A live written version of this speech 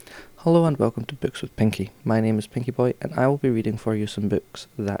Hello and welcome to Books with Pinky. My name is Pinky Boy, and I will be reading for you some books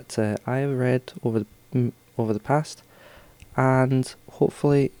that I have read over the past, and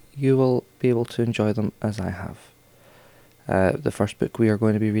hopefully you will be able to enjoy them as I have. The first book we are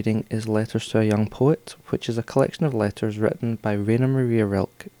going to be reading is Letters to a Young Poet, which is a collection of letters written by Rainer Maria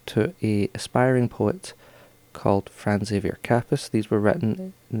Rilke to an aspiring poet called Franz Xaver Kappus. These were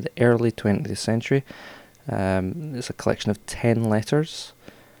written in the early 20th century. It's a collection of 10 letters,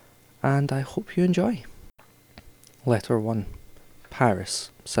 and I hope you enjoy. Letter 1.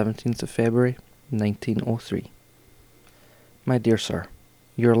 Paris, 17th of February, 1903. My dear sir,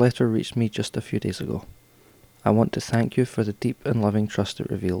 your letter reached me just a few days ago. I want to thank you for the deep and loving trust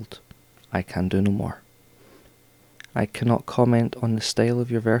it revealed. I can do no more. I cannot comment on the style of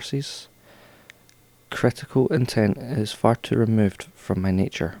your verses. Critical intent is far too removed from my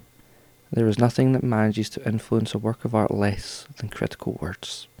nature. There is nothing that manages to influence a work of art less than critical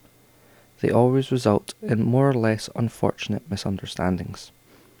words. They always result in more or less unfortunate misunderstandings.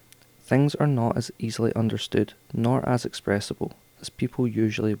 Things are not as easily understood nor as expressible as people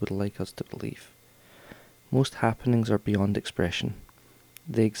usually would like us to believe. Most happenings are beyond expression.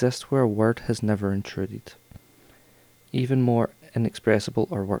 They exist where a word has never intruded. Even more inexpressible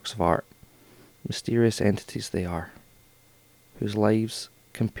are works of art. Mysterious entities they are, whose lives,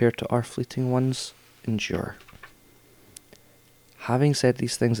 compared to our fleeting ones, endure. Having said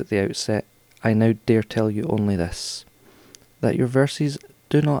these things at the outset, I now dare tell you only this, that your verses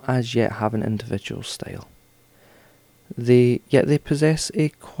do not as yet have an individual style. Yet they possess a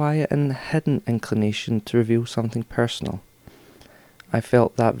quiet and hidden inclination to reveal something personal. I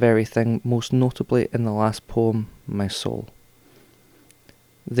felt that very thing most notably in the last poem, My Soul.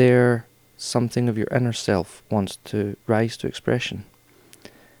 There, something of your inner self wants to rise to expression.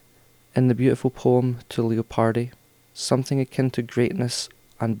 In the beautiful poem To Leopardi, something akin to greatness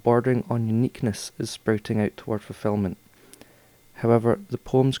and bordering on uniqueness is sprouting out toward fulfillment. However, the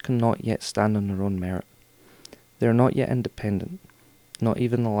poems cannot yet stand on their own merit. They are not yet independent, not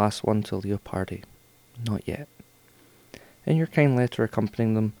even the last one To Leopardi, not yet. In your kind letter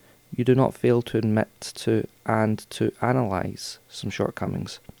accompanying them, you do not fail to admit to and to analyse some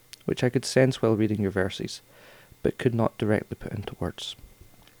shortcomings, which I could sense while reading your verses, but could not directly put into words.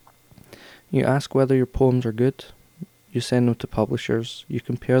 You ask whether your poems are good. You send them to publishers, you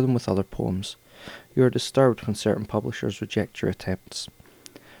compare them with other poems. You are disturbed when certain publishers reject your attempts.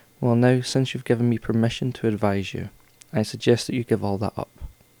 Well now, since you've given me permission to advise you, I suggest that you give all that up.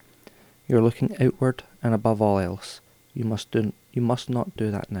 You are looking outward, and above all else, you must not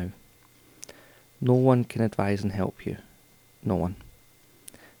do that now. No one can advise and help you. No one.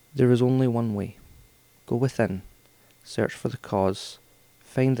 There is only one way. Go within, search for the cause,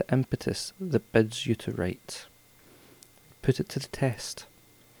 find the impetus that bids you to write. Put it to the test.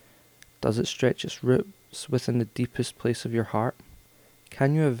 Does it stretch its roots within the deepest place of your heart?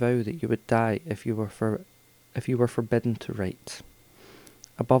 Can you avow that you would die if you were forbidden to write?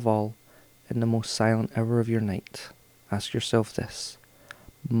 Above all, in the most silent hour of your night, ask yourself this: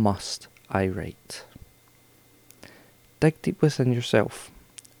 must I write? Dig deep within yourself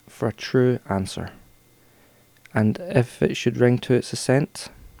for a true answer, and if it should ring to its assent,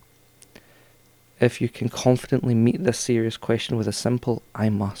 if you can confidently meet this serious question with a simple I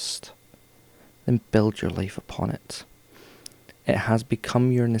must, then build your life upon it. It has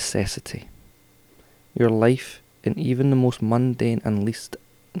become your necessity. Your life, in even the most mundane and least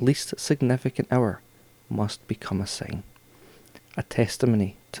significant hour, must become a sign, a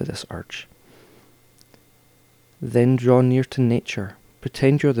testimony to this urge. Then draw near to nature,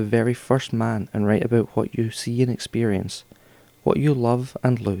 pretend you're the very first man, and write about what you see and experience, what you love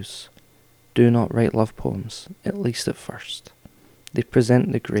and lose. Do not write love poems, at least at first. They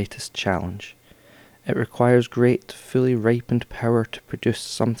present the greatest challenge. It requires great, fully ripened power to produce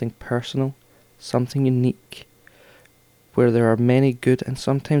something personal, something unique, where there are many good and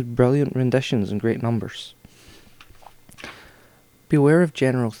sometimes brilliant renditions in great numbers. Beware of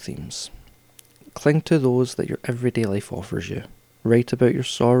general themes. Cling to those that your everyday life offers you. Write about your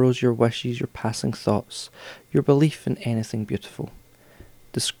sorrows, your wishes, your passing thoughts, your belief in anything beautiful.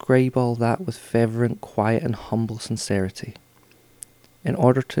 Describe all that with fervent, quiet and humble sincerity. In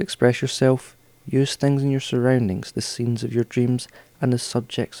order to express yourself, use things in your surroundings, the scenes of your dreams and the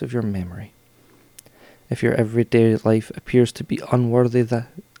subjects of your memory. If your everyday life appears to be unworthy the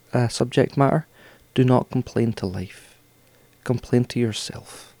subject matter, do not complain to life. Complain to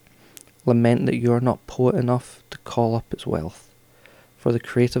yourself. Lament that you are not poet enough to call up its wealth. For the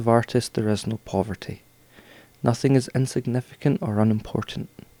creative artist there is no poverty. Nothing is insignificant or unimportant.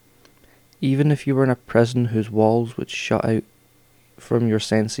 Even if you were in a prison whose walls would shut out from your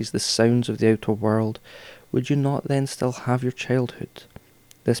senses the sounds of the outer world, would you not then still have your childhood,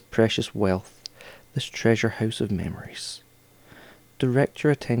 this precious wealth, this treasure house of memories? Direct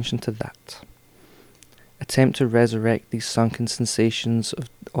your attention to that. Attempt to resurrect these sunken sensations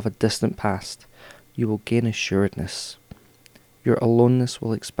of a distant past. You will gain assuredness. Your aloneness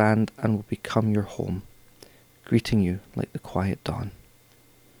will expand and will become your home, greeting you like the quiet dawn.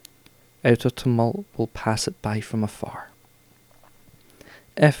 Outer tumult will pass it by from afar.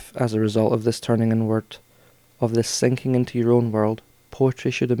 If, as a result of this turning inward, of this sinking into your own world,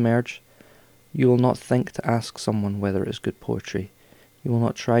 poetry should emerge, you will not think to ask someone whether it is good poetry. You will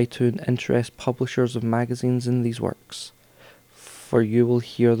not try to interest publishers of magazines in these works, for you will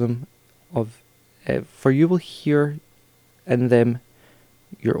hear in them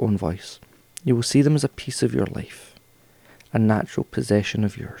your own voice. You will see them as a piece of your life, a natural possession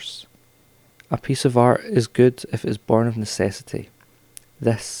of yours. A piece of art is good if it is born of necessity.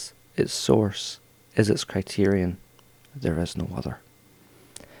 This, its source, is its criterion. There is no other.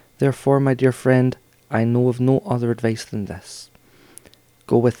 Therefore, my dear friend, I know of no other advice than this.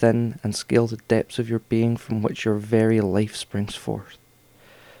 Go within and scale the depths of your being from which your very life springs forth.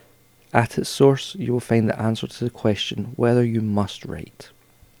 At its source, you will find the answer to the question whether you must write.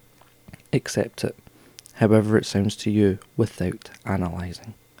 Accept it, however it sounds to you, without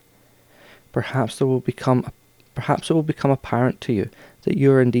analysing. Perhaps it will become apparent to you that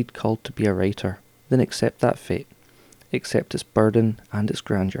you are indeed called to be a writer. Then accept that fate. Accept its burden and its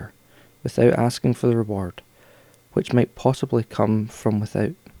grandeur, without asking for the reward, which might possibly come from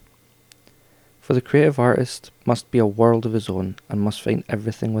without. For the creative artist must be a world of his own, and must find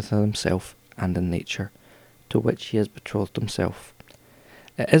everything within himself and in nature, to which he has betrothed himself.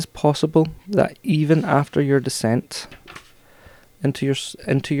 It is possible that even after your descent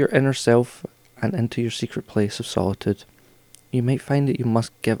into your inner self and into your secret place of solitude, you might find that you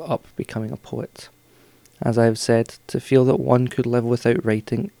must give up becoming a poet. As I have said, to feel that one could live without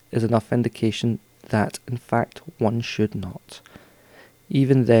writing is enough indication that, in fact, one should not.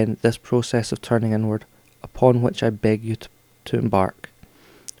 Even then, this process of turning inward, upon which I beg you to embark,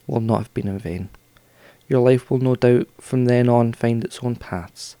 will not have been in vain. Your life will no doubt from then on find its own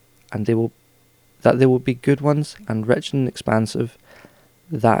paths, and they will be good ones and rich and expansive.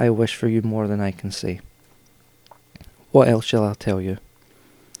 That I wish for you more than I can say. What else shall I tell you?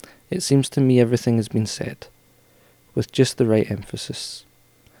 It seems to me everything has been said, with just the right emphasis.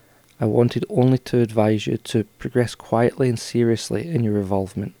 I wanted only to advise you to progress quietly and seriously in your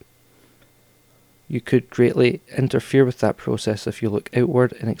evolvement. You could greatly interfere with that process if you look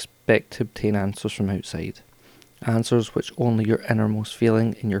outward and expect to obtain answers from outside, answers which only your innermost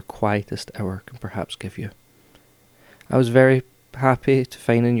feeling in your quietest hour can perhaps give you. I was very happy to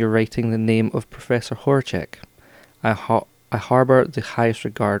find in your writing the name of Professor Horacek. I harbour the highest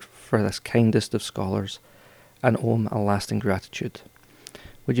regard for this kindest of scholars, and owe him a lasting gratitude.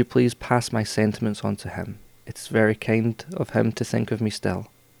 Would you please pass my sentiments on to him? It is very kind of him to think of me still,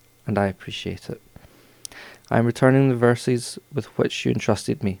 and I appreciate it. I am returning the verses with which you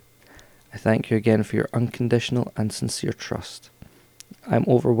entrusted me. I thank you again for your unconditional and sincere trust. I am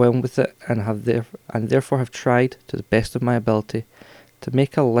overwhelmed with it, and therefore have tried, to the best of my ability, to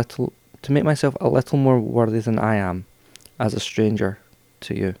make myself a little more worthy than I am, as a stranger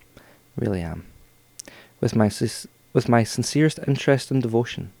to you, really am. With my sincerest interest and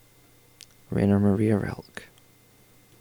devotion, Rainer Maria Rilke.